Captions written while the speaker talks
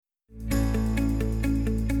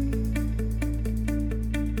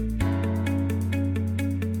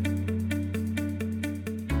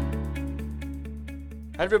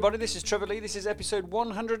Hey everybody, this is Trevor Lee. This is episode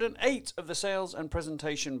 108 of the Sales and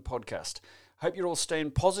Presentation Podcast. I hope you're all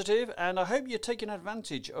staying positive, and I hope you're taking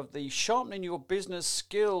advantage of the Sharpening Your Business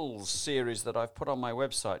Skills series that I've put on my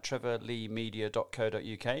website,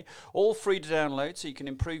 trevorleemedia.co.uk. All free to download, so you can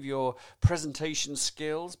improve your presentation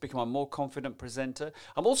skills, become a more confident presenter.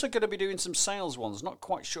 I'm also going to be doing some sales ones. Not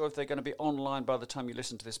quite sure if they're going to be online by the time you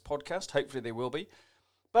listen to this podcast. Hopefully they will be.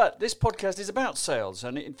 But this podcast is about sales,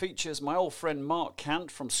 and it features my old friend Mark Cant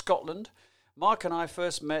from Scotland. Mark and I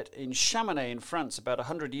first met in Chamonix in France about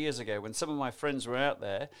 100 years ago when some of my friends were out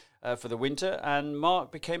there for the winter, and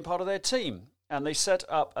Mark became part of their team. And they set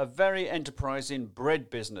up a very enterprising bread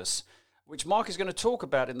business, which Mark is going to talk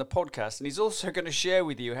about in the podcast. And he's also going to share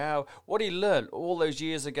with you how what he learned all those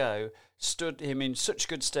years ago stood him in such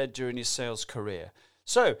good stead during his sales career.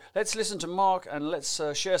 So let's listen to Mark and let's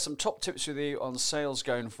share some top tips with you on sales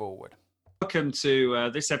going forward. Welcome to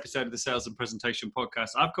this episode of the Sales and Presentation Podcast.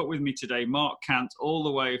 I've got with me today Mark Cant, all the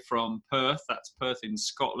way from Perth. That's Perth in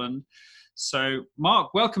Scotland. So,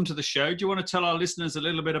 Mark, welcome to the show. Do you want to tell our listeners a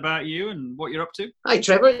little bit about you and what you're up to? Hi,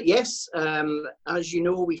 Trevor. Yes, as you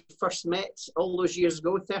know, we first met all those years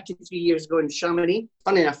ago, 33 years ago in Chamonix.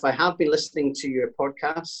 Funny enough, I have been listening to your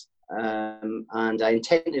podcast. And I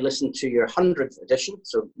intend to listen to your 100th edition,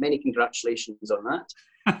 so many congratulations on that.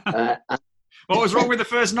 What was wrong with the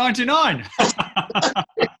first 99?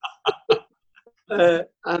 And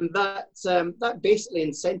that basically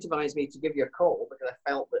incentivized me to give you a call because I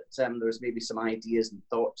felt that there was maybe some ideas and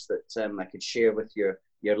thoughts that I could share with your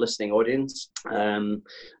listening audience. And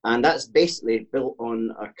that's basically built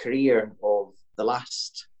on a career of the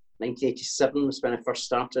last 1987 was when I first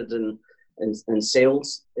started in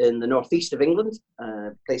sales in the northeast of England, a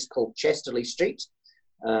place called Chesterley Street.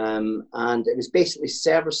 And it was basically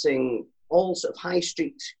servicing all sort of high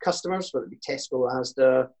street customers, whether it be Tesco,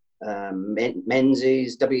 Asda,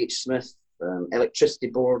 Menzies, WH Smith, electricity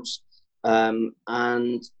boards.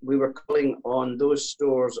 And we were calling on those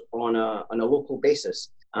stores on a local basis.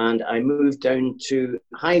 And I moved down to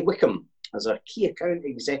High Wycombe as a key account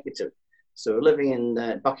executive. So living in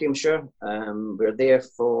Buckinghamshire, we were there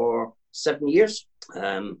for 7 years.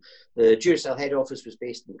 The Duracell head office was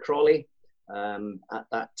based in Crawley. At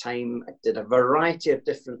that time, I did a variety of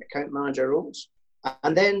different account manager roles.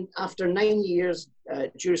 And then after 9 years,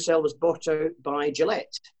 Duracell was bought out by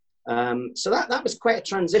Gillette. So that was quite a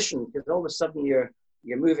transition because all of a sudden you're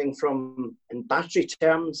moving from, in battery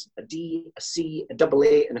terms, a D, a C, a double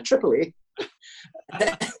A, and a triple A,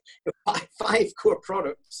 5 core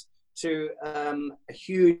products, to a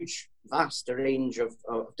huge, vast range of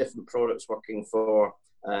different products working for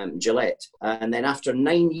Gillette. And then after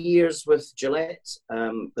 9 years with Gillette,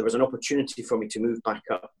 there was an opportunity for me to move back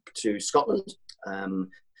up to Scotland and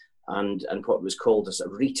what was called a sort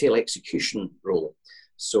of retail execution role.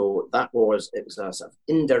 So it was a sort of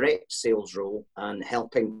indirect sales role and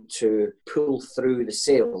helping to pull through the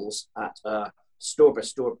sales at a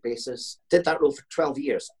store-by-store basis. Did that role for 12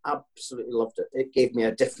 years. Absolutely loved it. It gave me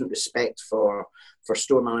a different respect for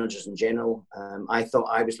store managers in general. I thought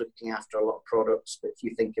I was looking after a lot of products, but if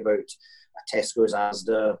you think about a Tesco's,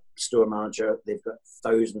 Asda store manager, they've got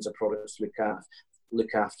thousands of products to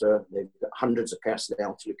look after. They've got hundreds of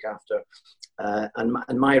personnel to look after.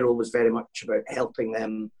 And my role was very much about helping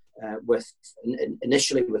them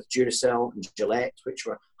initially with Duracell and Gillette, which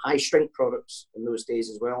were high-strength products in those days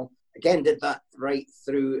as well. Again, did that right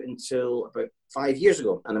through until about 5 years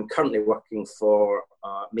ago, and I'm currently working for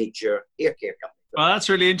a major hair care company. Well, that's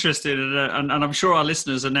really interesting, and I'm sure our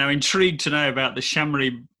listeners are now intrigued to know about the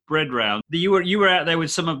Chamonix bread round. You were out there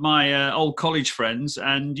with some of my old college friends,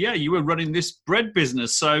 and yeah, you were running this bread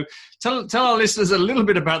business. So tell our listeners a little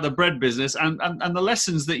bit about the bread business and the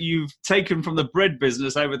lessons that you've taken from the bread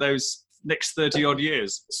business over those next 30 odd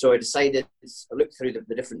years. So I looked through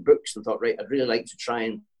the different books and thought, right, I'd really like to try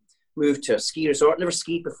and move to a ski resort. Never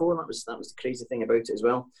skied before. That was the crazy thing about it as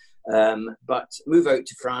well. But move out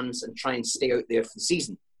to France and try and stay out there for the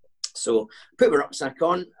season. So put my rucksack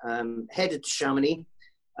on, headed to Chamonix.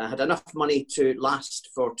 I had enough money to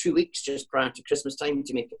last for 2 weeks just prior to Christmas time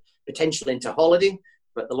to make it potentially into a holiday.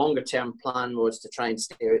 But the longer term plan was to try and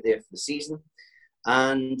stay out there for the season.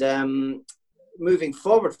 And moving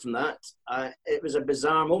forward from that, it was a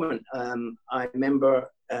bizarre moment. I remember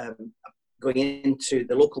going into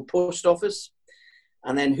the local post office,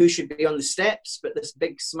 and then who should be on the steps but this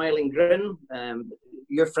big smiling grin,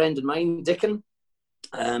 your friend and mine, Dickon,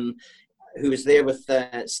 who was there with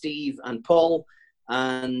Steve and Paul.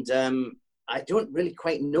 And I don't really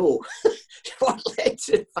quite know what led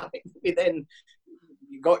to the fact that we then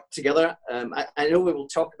got together. I know we will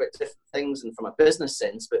talk about different things and from a business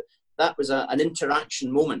sense, but that was an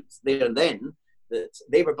interaction moment there and then, that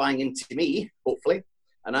they were buying into me, hopefully,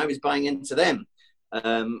 and I was buying into them.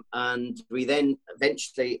 And we then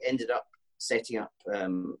eventually ended up setting up,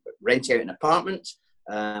 renting out an apartment,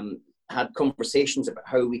 had conversations about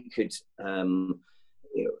how we could,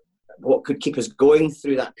 what could keep us going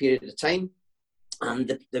through that period of time.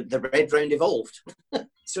 And the Bread Round evolved.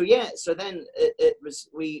 So then it was,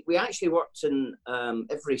 we actually worked in,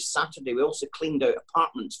 every Saturday, we also cleaned out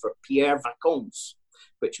apartments for Pierre Vacances,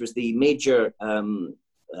 which was the major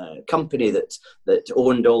company that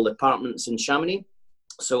owned all the apartments in Chamonix.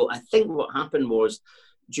 So I think what happened was,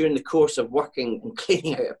 during the course of working and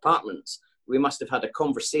cleaning out apartments, we must have had a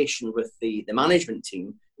conversation with the management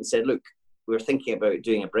team and said, look, we're thinking about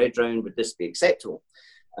doing a bread round, would this be acceptable?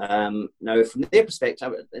 Now, from their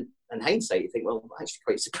perspective, in hindsight, you think, well, I'm actually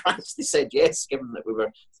quite surprised they said yes, given that we were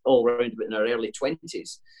all around in our early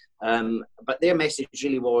 20s. But their message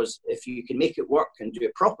really was, if you can make it work and do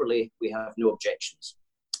it properly, we have no objections.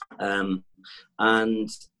 And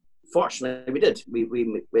fortunately, we did.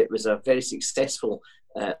 It was a very successful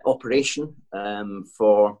operation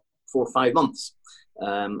for 4 or 5 months.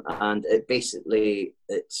 And it basically,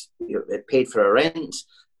 it paid for our rent,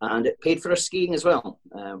 and it paid for our skiing as well,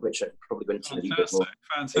 which I'd probably go into a little bit more.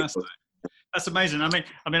 Fantastic. That's amazing.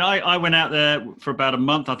 I went out there for about a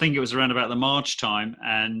month. I think it was around about the March time,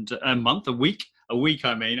 and a week,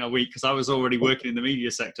 because I was already working in the media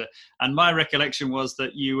sector. And my recollection was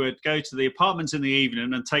that you would go to the apartments in the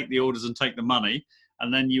evening and take the orders and take the money.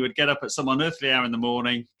 And then you would get up at some unearthly hour in the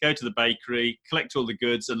morning, go to the bakery, collect all the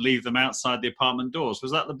goods and leave them outside the apartment doors.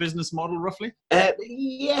 Was that the business model, roughly?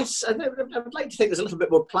 Yes. I would like to think there's a little bit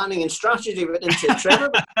more planning and strategy went into it,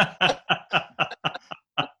 Trevor.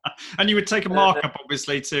 And you would take a markup,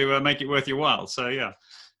 obviously, to make it worth your while. So, yeah.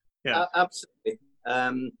 Absolutely.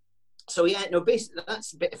 Basically,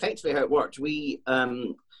 that's effectively how it worked.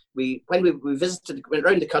 When we visited, went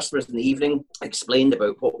around the customers in the evening, explained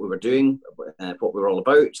about what we were doing, what we were all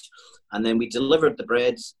about, and then we delivered the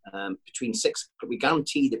bread between 6. We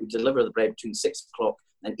guaranteed that we deliver the bread between 6 o'clock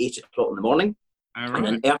and 8 o'clock in the morning. All right.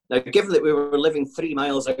 And then, now, given that we were living 3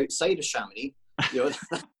 miles outside of Chamonix,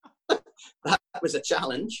 that was a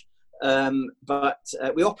challenge. But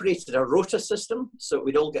we operated a rota system, so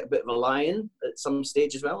we'd all get a bit of a lie-in at some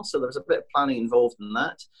stage as well. So there was a bit of planning involved in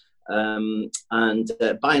that. And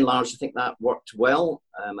by and large, I think that worked well.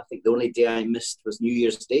 I think the only day I missed was New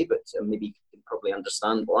Year's Day, but maybe you can probably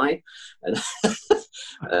understand why.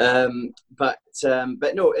 But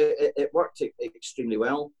no, it worked extremely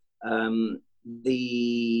well.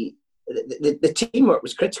 The teamwork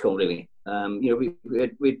was critical, really.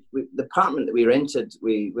 The apartment that we rented,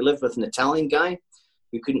 we lived with an Italian guy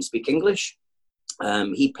who couldn't speak English.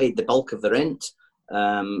 He paid the bulk of the rent.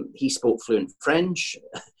 He spoke fluent French.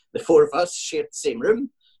 The 4 of us shared the same room.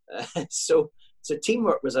 So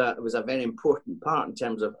teamwork was a very important part in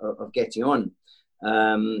terms of getting on.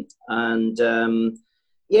 There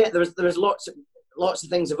was lots of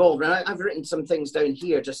things involved. And I've written some things down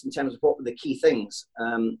here just in terms of what were the key things.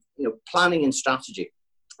 Planning and strategy.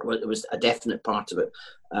 It was a definite part of it.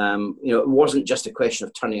 It wasn't just a question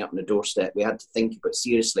of turning up on the doorstep. We had to think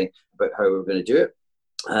seriously about how we were going to do it.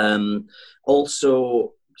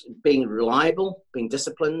 Also, being reliable, being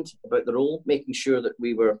disciplined about the role, making sure that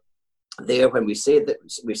we were there when we said that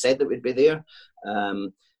we'd be there.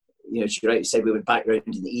 She rightly said we would back round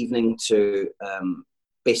in the evening to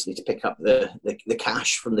basically to pick up the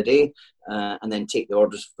cash from the day and then take the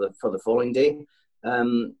orders for the following day.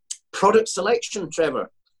 Product selection, Trevor.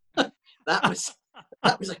 that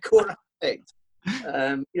was a core aspect.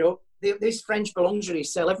 These French boulangeries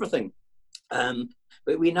sell everything.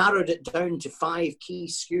 But we narrowed it down to 5 key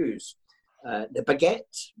SKUs. The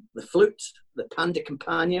baguette, the flute, the pain de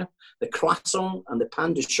campagne, the croissant, and the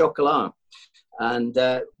pain de chocolat. And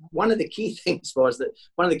one of the key things was that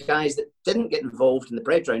one of the guys that didn't get involved in the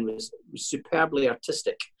bread round was superbly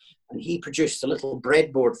artistic. And he produced a little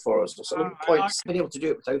breadboard for us. So points, being able to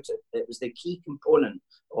do it without it. It was the key component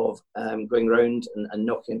of going around and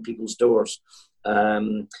knocking on people's doors.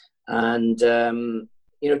 To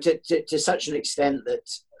such an extent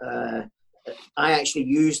that I actually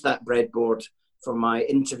used that breadboard for my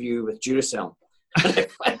interview with Duracell.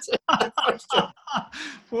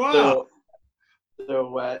 Wow.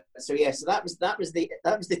 So that was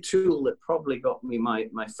the tool that probably got me my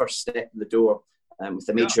first step in the door with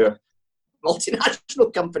a major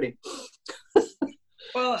multinational company.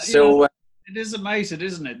 Well, it is amazing,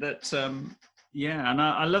 isn't it? That and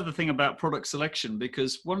I love the thing about product selection,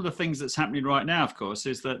 because one of the things that's happening right now, of course,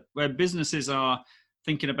 is that where businesses are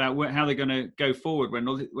thinking about how they're going to go forward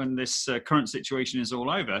when this current situation is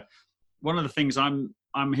all over, one of the things I'm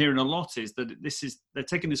hearing a lot is that they're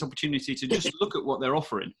taking this opportunity to just look at what they're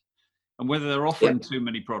offering and whether they're offering too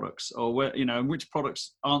many products, or where, and which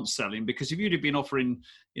products aren't selling. Because if you'd have been offering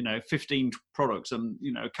 15 products and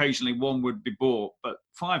occasionally one would be bought, but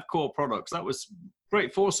 5 core products, that was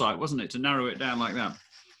great foresight, wasn't it, to narrow it down like that?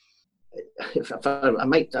 I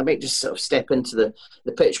might just sort of step into the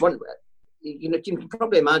pitch. You can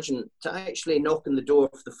probably imagine, to actually knock on the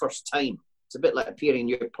door for the first time, it's a bit like appearing in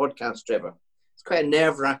your podcast, Trevor. It's quite a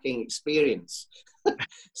nerve-wracking experience.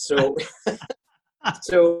 So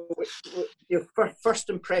your first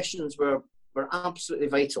impressions were absolutely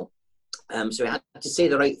vital. So I had to say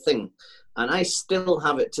the right thing, and I still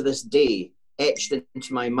have it to this day etched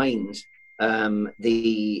into my mind.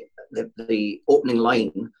 The opening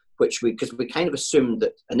line, because we kind of assumed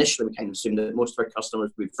that initially most of our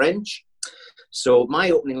customers would be French. So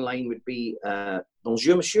my opening line would be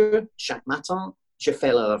Bonjour monsieur, chaque matin je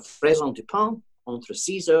fais la livraison du pain entre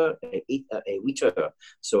 6h et 8h.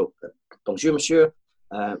 So Bonjour monsieur,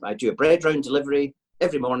 I do a bread round delivery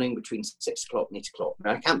every morning between 6 o'clock and 8 o'clock.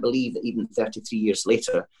 Now, I can't believe that even 33 years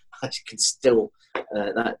later, I can still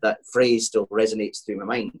that phrase still resonates through my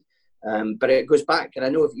mind. But it goes back, and I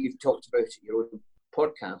know you've talked about it in your own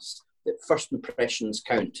podcast, that first impressions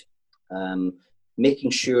count.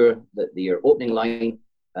 Making sure that your opening line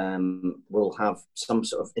will have some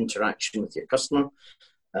sort of interaction with your customer.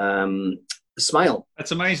 Smile.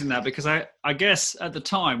 That's amazing, that, because I guess at the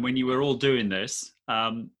time when you were all doing this,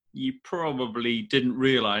 you probably didn't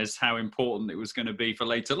realize how important it was going to be for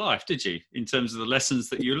later life, did you, in terms of the lessons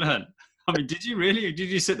that you learned? I mean, did you really? Or did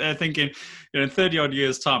you sit there thinking, in 30 odd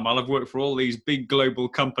years' time, I'll have worked for all these big global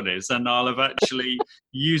companies and I'll have actually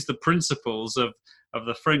used the principles of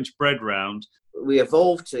the French bread round? We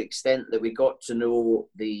evolved to the extent that we got to know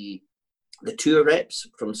the tour reps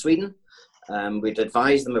from Sweden. We'd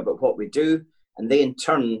advise them about what we do, and they in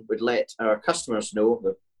turn would let our customers know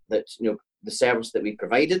that the service that we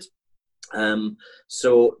provided.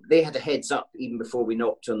 So they had a heads up even before we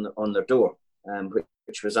knocked on their door,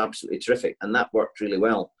 which was absolutely terrific, and that worked really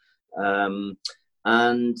well.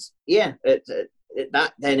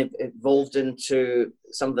 That then evolved into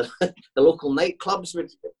some of the local nightclubs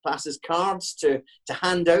would pass us cards to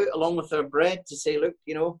hand out along with their bread to say, look,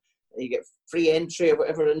 you get free entry or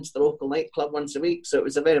whatever into the local nightclub once a week. So it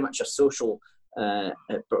was very much a social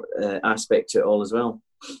aspect to it all as well.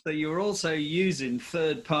 So you were also using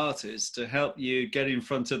third parties to help you get in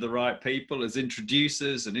front of the right people as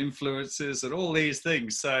introducers and influencers and all these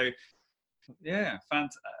things. So yeah,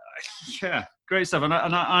 great stuff. And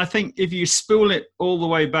I think if you spool it all the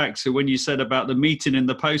way back to when you said about the meeting in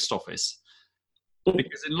the post office,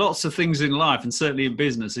 because in lots of things in life, and certainly in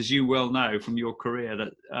business, as you well know from your career,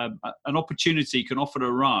 that an opportunity can often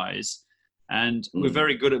arise, and we're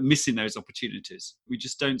very good at missing those opportunities. We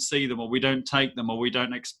just don't see them, or we don't take them, or we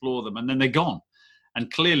don't explore them, and then they're gone.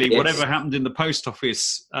 And clearly, whatever happened in the post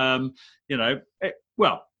office,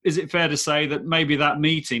 is it fair to say that maybe that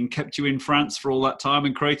meeting kept you in France for all that time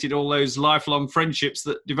and created all those lifelong friendships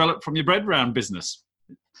that developed from your bread round business?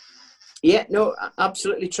 Yeah, no,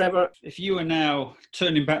 absolutely, Trevor. If you are now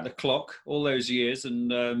turning back the clock all those years,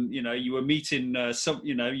 and you were meeting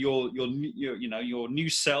your new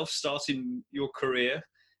self, starting your career,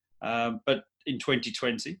 but in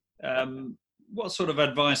 2020, what sort of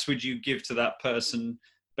advice would you give to that person,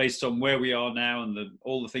 based on where we are now and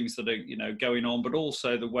all the things that are going on, but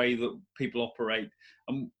also the way that people operate,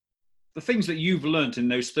 and the things that you've learned in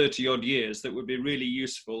those 30 odd years that would be really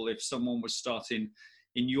useful if someone was starting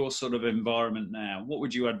in your sort of environment now? What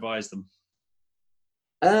would you advise them?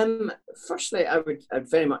 Firstly, I'd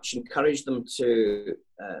very much encourage them to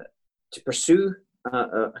pursue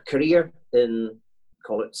a career in,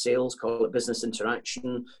 call it sales, call it business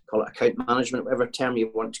interaction, call it account management, whatever term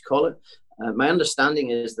you want to call it. My understanding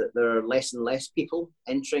is that there are less and less people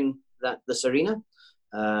entering this arena,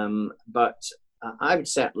 but I would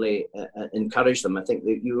certainly encourage them. I think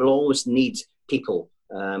that you will always need people.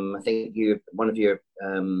 I think one of your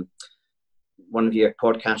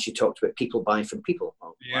podcasts, you talked about people buy from people.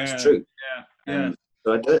 Well, that's true. So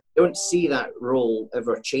I don't see that role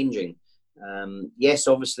ever changing. Yes,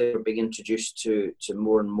 obviously we're being introduced to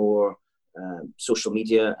more and more social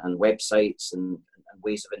media and websites and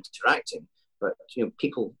ways of interacting, but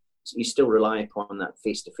people, you still rely upon that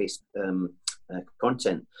face-to-face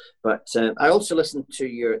content. But I also listened to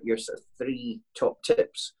your sort of 3 top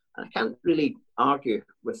tips. I can't really argue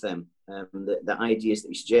with them. The ideas that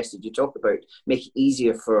you suggested, you talk about make it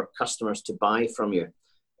easier for customers to buy from you.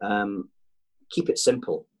 Keep it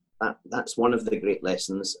simple. That's one of the great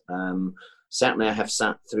lessons. Certainly I have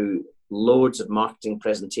sat through loads of marketing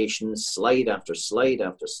presentations, slide after slide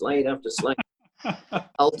after slide after slide.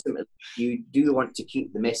 Ultimately, you do want to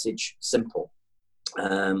keep the message simple.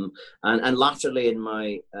 And latterly in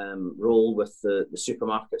my role with the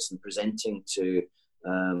supermarkets and presenting to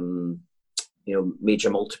major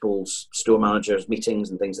multiples, store managers, meetings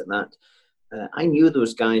and things like that, I knew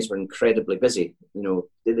those guys were incredibly busy.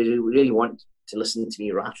 They really want to listen to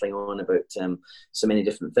me rattling on about so many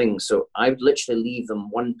different things. So I would literally leave them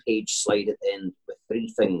one-page slide at the end with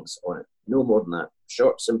 3 things on it, no more than that,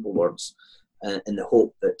 short, simple words, in the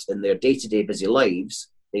hope that in their day-to-day busy lives,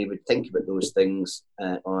 they would think about those things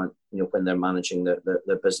when they're managing their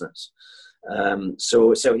business.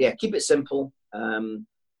 So yeah, keep it simple.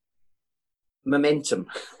 Momentum.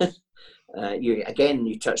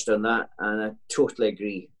 You touched on that, and I totally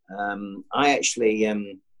agree. I actually, I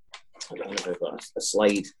don't know if I've got a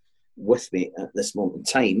slide with me at this moment in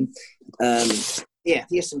time.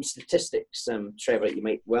 Here's some statistics, Trevor, that you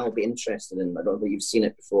might well be interested in. I don't know if you've seen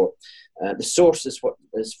it before. The source is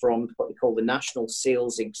from what they call the National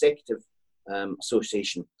Sales Executive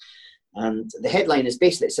Association. And the headline is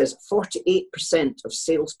basically, it says 48% of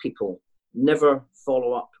salespeople never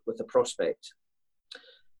follow up with a prospect.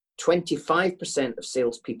 25% of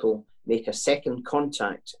salespeople make a second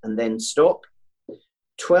contact and then stop.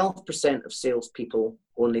 12% of salespeople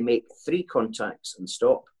only make 3 contacts and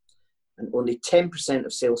stop. And only 10%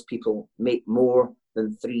 of salespeople make more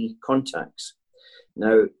than 3 contacts.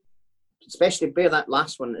 Now, especially bear that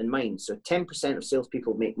last one in mind. So 10% of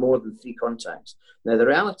salespeople make more than 3 contacts. Now, the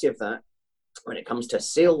reality of that, when it comes to a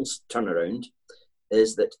sales turnaround,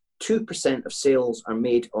 is that 2% of sales are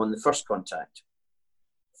made on the first contact.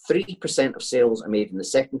 3% of sales are made in the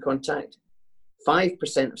second contact.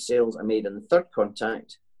 5% of sales are made on the third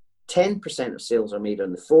contact. 10% of sales are made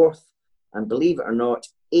on the fourth. And believe it or not,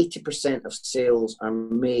 80% of sales are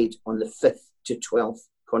made on the 5th to 12th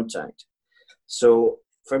contact. So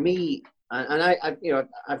for me, and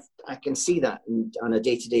I can see that on a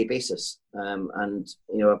day-to-day basis, and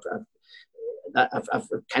I've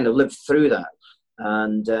kind of lived through that,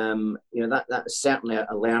 and that's certainly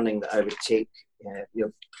a learning that I would take.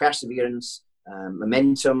 Perseverance,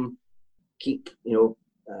 momentum, keep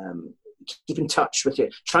in touch with you.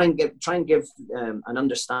 Try and give an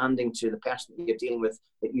understanding to the person that you're dealing with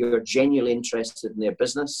that you're genuinely interested in their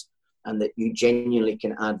business and that you genuinely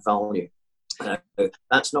can add value.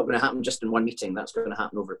 That's not going to happen just in one meeting. That's going to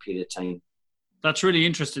happen over a period of time. That's really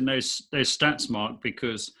interesting, those stats, Mark,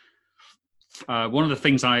 because one of the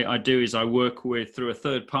things I do is I work through a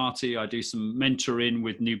third party. I do some mentoring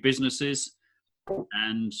with new businesses,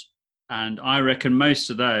 and I reckon most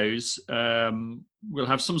of those will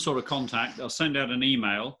have some sort of contact. They'll send out an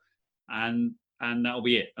email, and that'll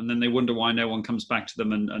be it. And then they wonder why no one comes back to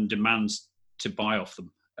them and demands to buy off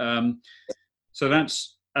them. So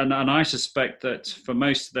that's, and I suspect that for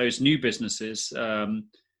most of those new businesses, the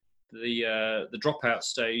dropout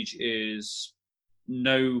stage is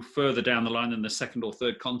no further down the line than the second or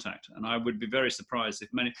third contact. And I would be very surprised if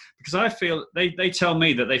many, because I feel they tell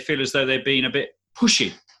me that they feel as though they're being a bit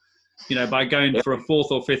pushy, by going for a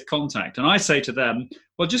 4th or 5th contact. And I say to them,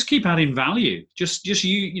 well, just keep adding value. Just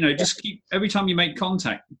keep, every time you make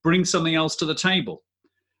contact, bring something else to the table.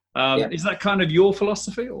 Is that kind of your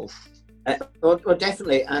philosophy? Or? Well,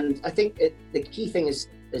 definitely. And I think the key thing is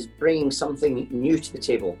bringing something new to the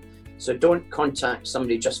table. So don't contact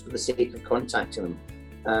somebody just for the sake of contacting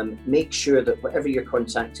them. Make sure that whatever you're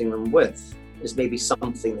contacting them with is maybe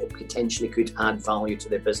something that potentially could add value to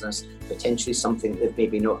their business, potentially something that they've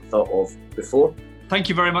maybe not thought of before. Thank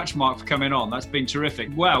you very much, Mark, for coming on. That's been terrific.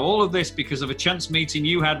 Wow, all of this because of a chance meeting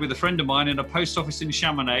you had with a friend of mine in a post office in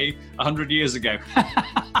Chamonix 100 years ago.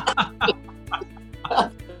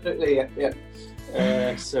 Absolutely, yeah.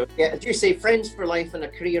 As you say, friends for life and a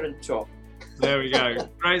career in top. There we go.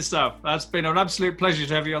 Great stuff. That's been an absolute pleasure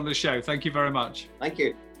to have you on the show. Thank you very much. Thank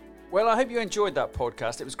you. Well, I hope you enjoyed that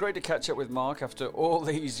podcast. It was great to catch up with Mark after all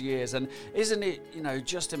these years. And isn't it,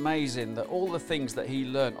 just amazing that all the things that he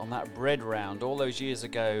learnt on that bread round all those years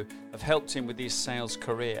ago have helped him with his sales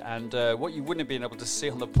career. And what you wouldn't have been able to see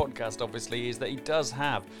on the podcast, obviously, is that he does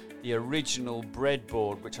have the original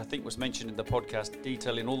breadboard, which I think was mentioned in the podcast,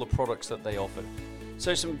 detailing all the products that they offered.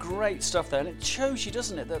 So some great stuff there. And it shows you,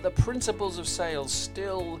 doesn't it, that the principles of sales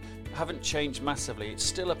still haven't changed massively. It's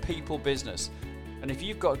still a people business. And if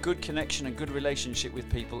you've got a good connection and good relationship with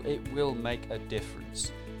people, it will make a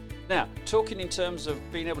difference. Now, talking in terms of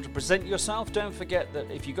being able to present yourself, don't forget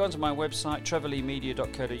that if you go onto my website,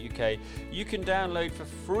 trevorleemedia.co.uk, you can download for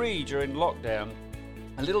free during lockdown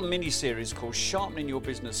a little mini-series called Sharpening Your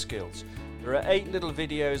Business Skills. There are 8 little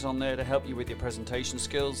videos on there to help you with your presentation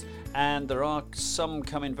skills, and there are some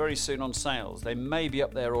coming very soon on sales. They may be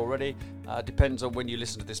up there already, depends on when you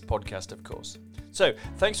listen to this podcast, of course. So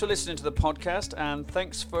thanks for listening to the podcast, and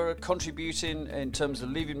thanks for contributing in terms of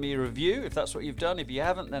leaving me a review if that's what you've done. If you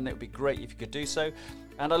haven't, then it would be great if you could do so,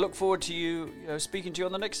 and I look forward to you speaking to you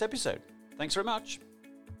on the next episode. Thanks very much.